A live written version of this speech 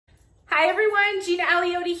Hi everyone, Gina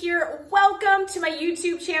Aliotti here. Welcome to my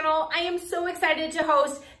YouTube channel. I am so excited to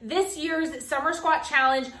host this year's Summer Squat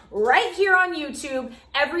Challenge right here on YouTube,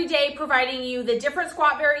 every day providing you the different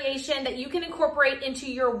squat variation that you can incorporate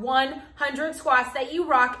into your 100 squats that you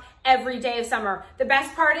rock every day of summer. The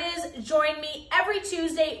best part is join me every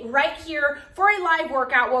Tuesday right here for a live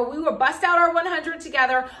workout where we will bust out our 100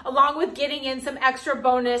 together along with getting in some extra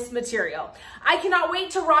bonus material. I cannot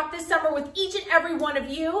wait to rock this summer with each and every one of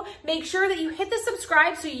you. Make sure that you hit the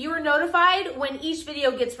subscribe so you are notified when each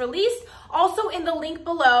video gets released. Also in the link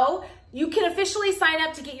below, you can officially sign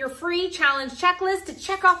up to get your free challenge checklist to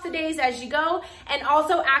check off the days as you go, and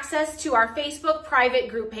also access to our Facebook private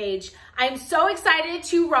group page. I'm so excited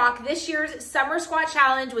to rock this year's Summer Squat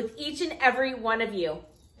Challenge with each and every one of you.